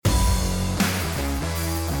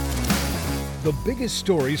The biggest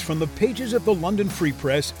stories from the pages of the London Free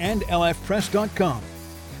Press and lfpress.com.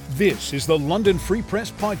 This is the London Free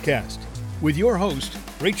Press Podcast with your host,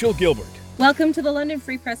 Rachel Gilbert. Welcome to the London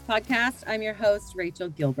Free Press Podcast. I'm your host, Rachel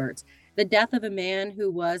Gilbert. The death of a man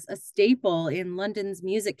who was a staple in London's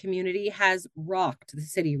music community has rocked the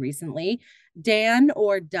city recently. Dan,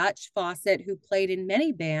 or Dutch Fawcett, who played in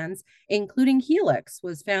many bands, including Helix,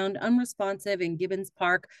 was found unresponsive in Gibbons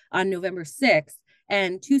Park on November 6th,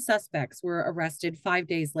 and 2 suspects were arrested 5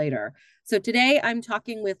 days later. So today I'm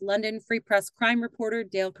talking with London Free Press crime reporter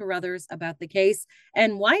Dale Carruthers about the case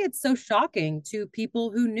and why it's so shocking to people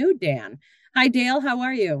who knew Dan. Hi, Dale. How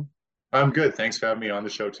are you? I'm good. Thanks for having me on the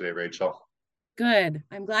show today, Rachel. Good.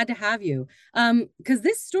 I'm glad to have you. Because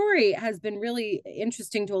this story has been really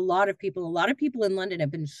interesting to a lot of people. A lot of people in London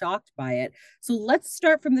have been shocked by it. So let's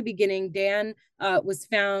start from the beginning. Dan was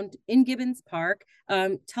found in Gibbons Park.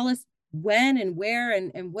 Tell us when and where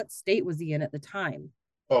and what state was he in at the time?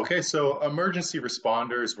 Okay, so emergency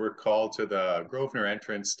responders were called to the Grosvenor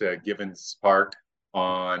entrance to Gibbons Park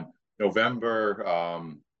on November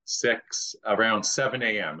 6 around 7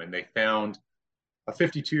 a.m. and they found a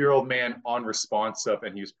 52-year-old man unresponsive,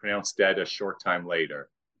 and he was pronounced dead a short time later.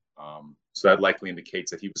 So that likely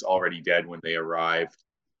indicates that he was already dead when they arrived.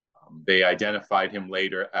 They identified him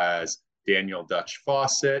later as Daniel Dutch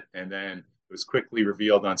Fawcett, and then it was quickly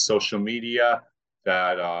revealed on social media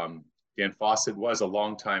that Dan Fawcett was a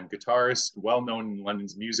longtime guitarist, well-known in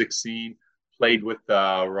London's music scene, played with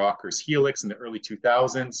the rockers Helix in the early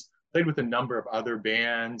 2000s, played with a number of other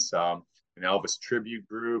bands, an Elvis tribute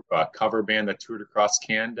group, a cover band that toured across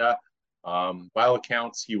Canada. By all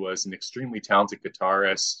accounts, he was an extremely talented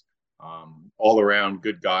guitarist, all-around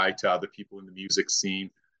good guy to other people in the music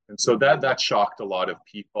scene. And so that shocked a lot of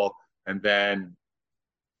people. And then,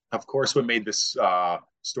 of course, what made this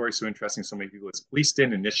story so interesting to so many people is police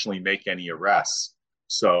didn't initially make any arrests.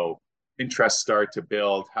 So interest started to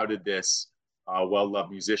build. How did this well-loved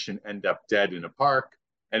musician end up dead in a park?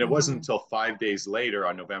 And it wasn't until 5 days later,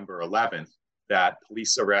 on November 11th, that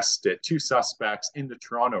police arrested 2 suspects in the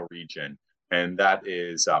Toronto region. And that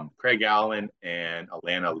is Craig Allen and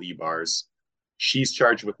Alana Lebars. She's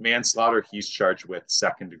charged with manslaughter. He's charged with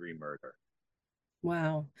second-degree murder.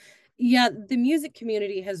 Wow. Yeah, the music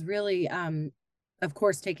community has really, of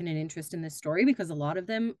course, taken an interest in this story because a lot of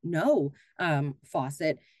them know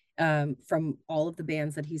Fawcett from all of the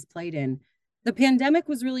bands that he's played in. The pandemic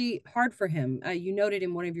was really hard for him. You noted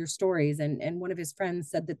in one of your stories, and one of his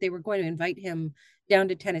friends said that they were going to invite him down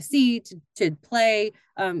to Tennessee to play.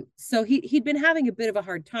 So he'd been having a bit of a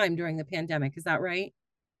hard time during the pandemic. Is that right?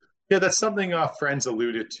 Yeah, that's something friends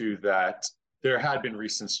alluded to, that there had been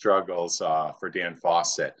recent struggles for Dan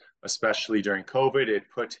Fawcett, especially during COVID. It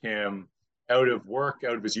put him out of work,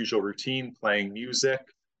 out of his usual routine, playing music.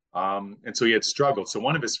 And so he had struggled. So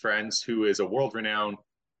one of his friends, who is a world-renowned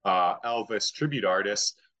Elvis tribute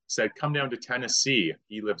artist, said, come down to Tennessee.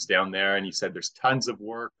 He lives down there, and he said, there's tons of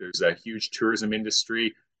work. There's a huge tourism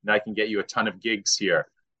industry, and I can get you a ton of gigs here.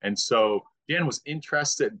 And so Dan was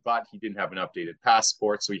interested, but he didn't have an updated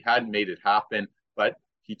passport, so he hadn't made it happen. But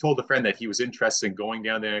he told a friend that he was interested in going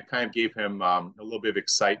down there, and it kind of gave him a little bit of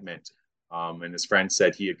excitement. And his friend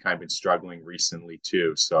said he had kind of been struggling recently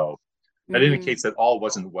too. So that indicates that all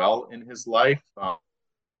wasn't well in his life.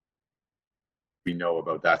 We know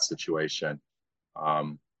about that situation.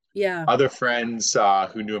 Other friends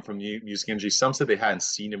who knew him from the music industry, some said they hadn't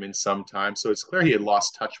seen him in some time. So it's clear he had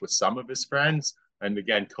lost touch with some of his friends. And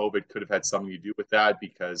again, COVID could have had something to do with that,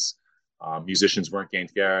 because musicians weren't getting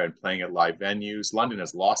together and playing at live venues. London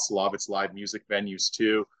has lost a lot of its live music venues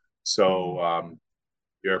too. So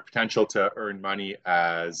your potential to earn money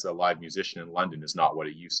as a live musician in London is not what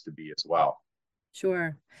it used to be as well.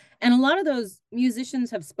 Sure. And a lot of those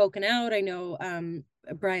musicians have spoken out. I know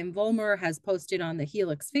Brian Vollmer has posted on the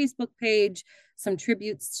Helix Facebook page some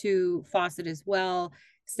tributes to Fawcett as well,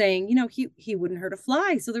 saying, he wouldn't hurt a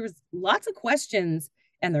fly. So there was lots of questions,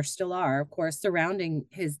 and there still are, of course, surrounding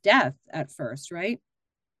his death at first, right?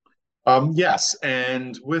 Yes.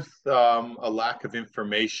 And with a lack of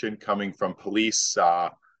information coming from police,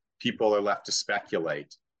 people are left to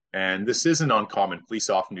speculate. And this isn't uncommon. Police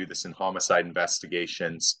often do this in homicide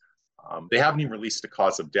investigations. They haven't even released a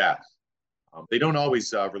cause of death. They don't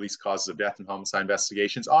always release causes of death in homicide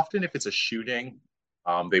investigations. Often if it's a shooting,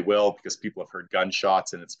 they will, because people have heard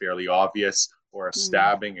gunshots and it's fairly obvious, or a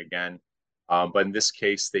stabbing again. But in this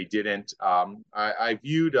case, they didn't. I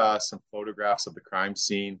viewed some photographs of the crime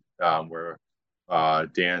scene where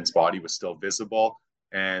Dan's body was still visible,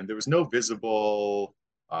 and there was no visible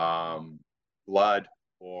blood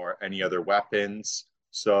or any other weapons.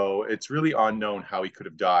 So it's really unknown how he could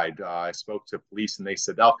have died. I spoke to police and they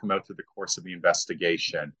said they'll come out through the course of the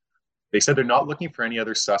investigation. They said they're not looking for any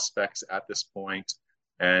other suspects at this point.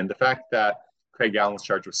 And the fact that Craig Allen was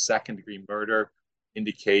charged with second-degree murder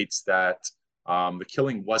indicates that the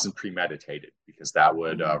killing wasn't premeditated, because that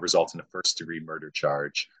would result in a first-degree murder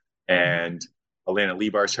charge. And Alana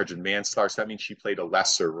Lebar is charged with manslaughter, so that means she played a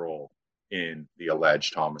lesser role in the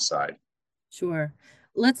alleged homicide. Sure.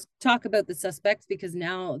 Let's talk about the suspects, because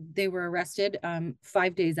now they were arrested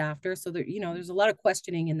 5 days after. So there, there's a lot of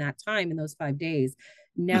questioning in that time, in those 5 days.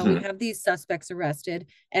 Now we have these suspects arrested,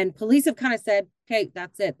 and police have kind of said, okay,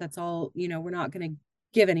 that's it. That's all, we're not going to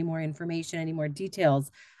give any more information, any more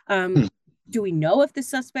details. Do we know if the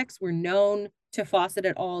suspects were known to Fawcett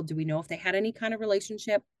at all? Do we know if they had any kind of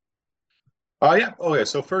relationship? Yeah. Oh, yeah.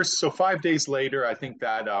 So 5 days later, I think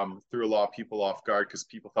that threw a lot of people off guard, because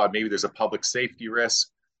people thought maybe there's a public safety risk.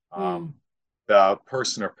 The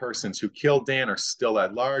person or persons who killed Dan are still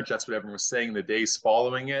at large. That's what everyone was saying the days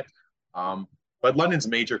following it. But London's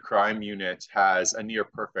major crime unit has a near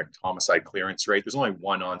perfect homicide clearance rate. There's only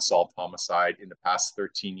one unsolved homicide in the past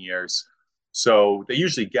 13 years. So they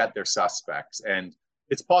usually get their suspects. And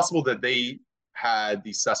it's possible that they had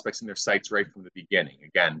these suspects in their sights right from the beginning.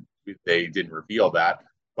 Again, they didn't reveal that.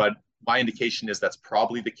 But my indication is that's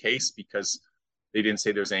probably the case, because they didn't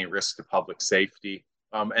say there's any risk to public safety.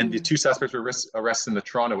 And the two suspects were arrested in the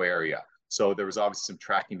Toronto area. So there was obviously some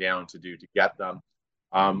tracking down to do to get them.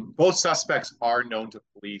 Both suspects are known to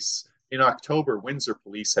police. In October, Windsor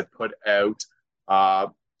police had put out a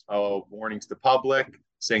warning to the public,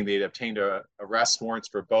 saying they'd obtained arrest warrants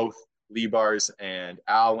for both Lebars and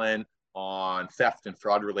Allen on theft and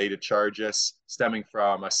fraud-related charges stemming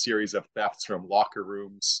from a series of thefts from locker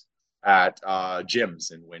rooms at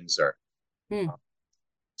gyms in Windsor.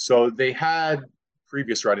 So they had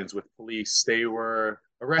previous run-ins with police. They were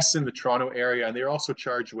arrested in the Toronto area, and they were also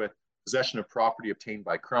charged with possession of property obtained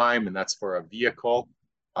by crime, and that's for a vehicle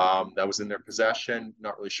that was in their possession.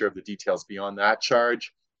 Not really sure of the details beyond that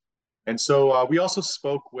charge. And so we also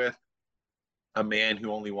spoke with a man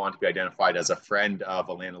who only wanted to be identified as a friend of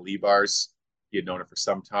Alana Lebar's. He had known her for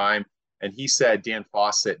some time. And he said Dan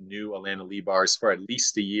Fawcett knew Alana Lebar's for at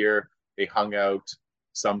least a year. They hung out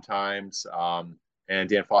sometimes. And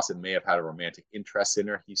Dan Fawcett may have had a romantic interest in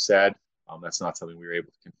her, he said. That's not something we were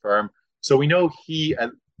able to confirm. So we know he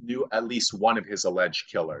knew at least one of his alleged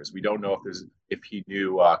killers. We don't know if he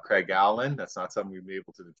knew Craig Allen. That's not something we've been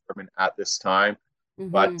able to determine at this time.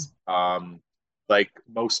 But like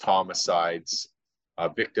most homicides,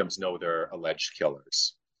 victims know their alleged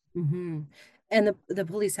killers. And the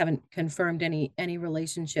police haven't confirmed any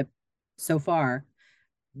relationship so far.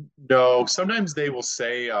 No, sometimes they will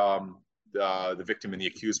say the victim and the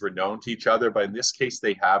accused were known to each other, but in this case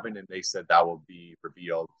they haven't, and they said that will be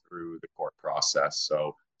revealed through the court process.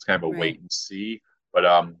 So it's kind of a wait and see. But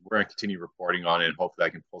we're going to continue reporting on it, and hopefully I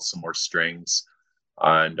can pull some more strings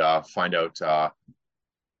and find out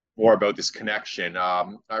more about this connection.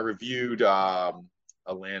 I reviewed Alana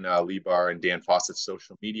Lebar and Dan Fawcett's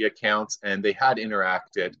social media accounts, and they had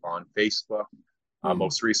interacted on Facebook.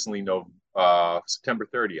 Most recently, September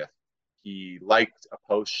 30th. He liked a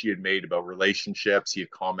post she had made about relationships. He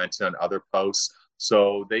had commented on other posts.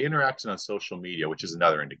 So they interacted on social media, which is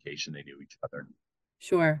another indication they knew each other.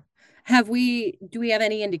 Sure. Do we have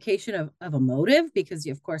any indication of a motive? Because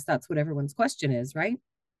of course that's what everyone's question is, right?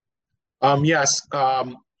 Yes.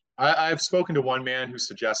 I've spoken to one man who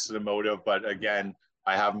suggested a motive, but again,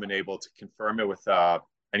 I haven't been able to confirm it with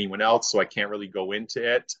anyone else, so I can't really go into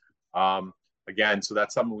it. Again, so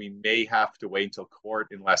that's something we may have to wait until court,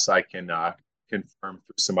 unless I can confirm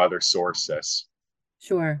through some other sources.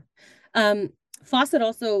 Sure. Fawcett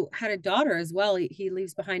also had a daughter as well. He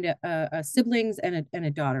leaves behind a siblings and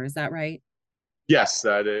a daughter. Is that right? Yes,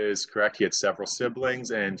 that is correct. He had several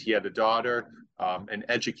siblings, and he had a daughter. An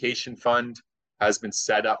education fund has been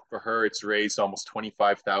set up for her. It's raised almost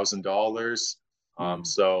 $25,000.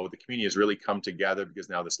 So the community has really come together, because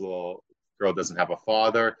now this little girl doesn't have a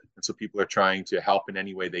father, and so people are trying to help in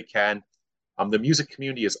any way they can. The music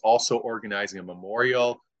community is also organizing a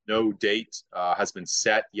memorial. No date has been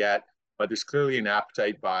set yet, but there's clearly an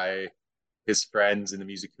appetite by his friends in the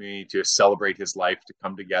music community to celebrate his life, to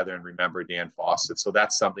come together and remember Dan Fawcett. So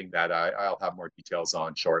that's something that I'll have more details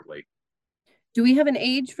on shortly. Do we have an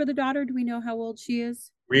age for the daughter? Do we know how old she is?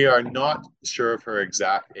 We are not sure of her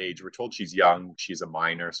exact age. We're told she's young. She's a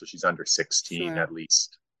minor, so she's under 16 at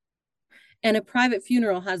least. And a private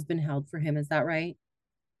funeral has been held for him. Is that right?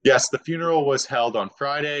 Yes, the funeral was held on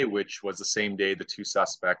Friday, which was the same day the two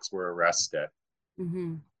suspects were arrested.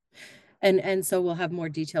 And so we'll have more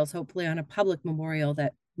details, hopefully on a public memorial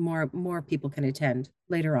that more people can attend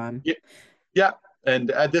later on. Yeah. Yeah.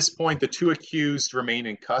 And at this point, the two accused remain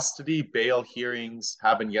in custody. Bail hearings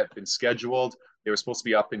haven't yet been scheduled. They were supposed to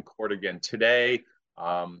be up in court again today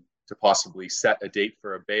to possibly set a date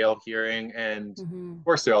for a bail hearing. And of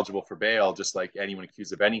course, they're eligible for bail, just like anyone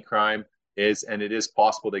accused of any crime is. And it is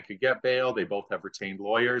possible they could get bail. They both have retained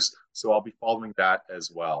lawyers. So I'll be following that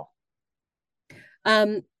as well.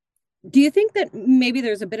 Do you think that maybe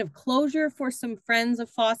there's a bit of closure for some friends of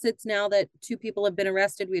Fawcett's now that two people have been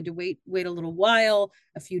arrested? We had to wait a little while,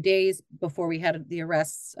 a few days before we had the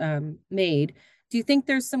arrests made. Do you think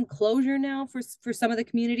there's some closure now for some of the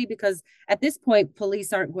community? Because at this point,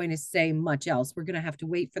 police aren't going to say much else. We're going to have to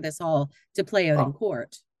wait for this all to play out in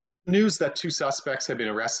court. News that two suspects have been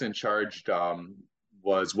arrested and charged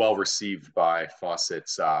was well received by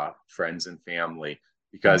Fawcett's friends and family,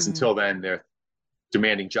 because until then, they're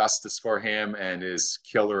demanding justice for him, and his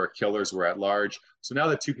killer or killers were at large. So now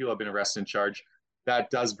that two people have been arrested and charged, that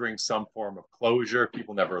does bring some form of closure.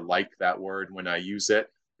 People never like that word when I use it,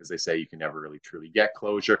 because they say you can never really truly get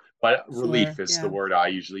closure. But relief is the word I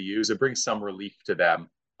usually use. It brings some relief to them.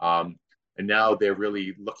 And now they're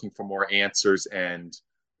really looking for more answers, and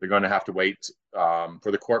they're going to have to wait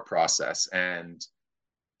for the court process. And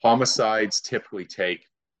homicides typically take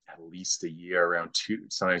at least a year,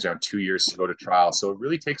 sometimes around 2 years to go to trial. So it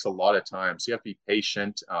really takes a lot of time. So you have to be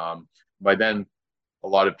patient. By then, a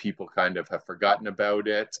lot of people kind of have forgotten about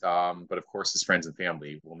it. But of course, his friends and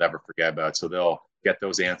family will never forget about it. So they'll get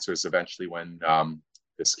those answers eventually when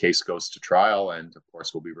this case goes to trial. And of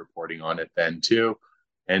course, we'll be reporting on it then too.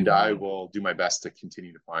 And I will do my best to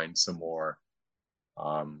continue to find some more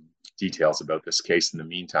details about this case in the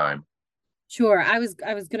meantime. Sure. I was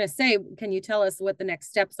going to say, can you tell us what the next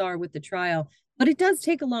steps are with the trial? But it does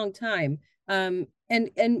take a long time. And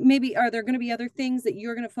maybe are there going to be other things that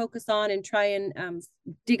you're going to focus on and try and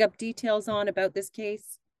dig up details on about this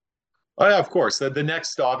case? Of course. The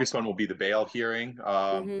next obvious one will be the bail hearing.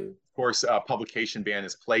 Of course, a publication ban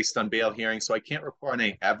is placed on bail hearings, so I can't report on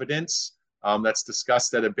any evidence that's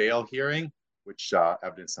discussed at a bail hearing, which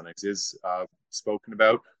evidence sometimes is spoken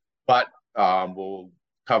about. But we'll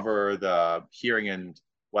cover the hearing and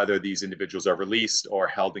whether these individuals are released or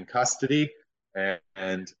held in custody.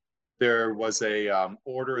 And there was a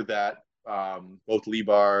order that both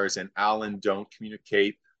Lebars and Allen don't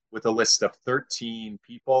communicate with a list of 13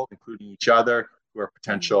 people, including each other, who are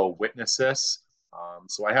potential witnesses.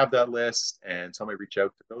 So I have that list, and so I may reach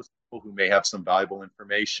out to those people who may have some valuable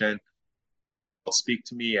information. They'll speak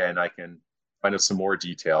to me, and I can find out some more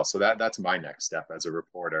detail. So that's my next step as a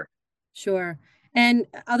reporter. Sure. And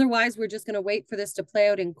otherwise, we're just going to wait for this to play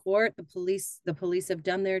out in court. The police have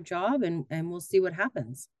done their job, and we'll see what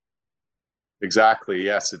happens. Exactly.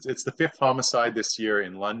 Yes, it's the fifth homicide this year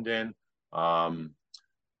in London, and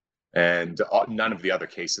none of the other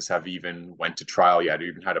cases have even went to trial yet, or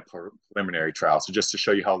even had a preliminary trial. So just to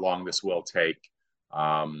show you how long this will take,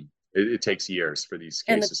 it takes years for these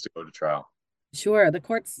cases to go to trial. Sure, the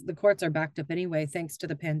courts are backed up anyway, thanks to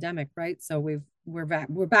the pandemic, right? So we're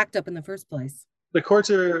backed up in the first place. The courts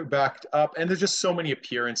are backed up, and there's just so many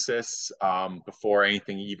appearances before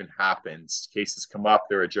anything even happens. Cases come up,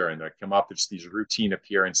 they're adjourned. They come up, there's these routine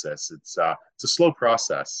appearances. It's a slow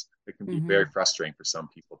process. It can be very frustrating for some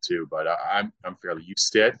people too, but I'm fairly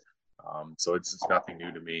used to it. So it's nothing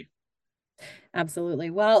new to me. Absolutely.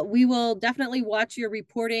 Well, we will definitely watch your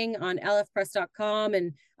reporting on lfpress.com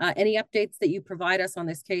and any updates that you provide us on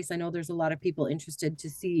this case. I know there's a lot of people interested to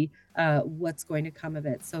see what's going to come of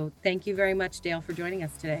it. So thank you very much, Dale, for joining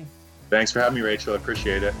us today. Thanks for having me, Rachel. I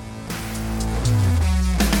appreciate it.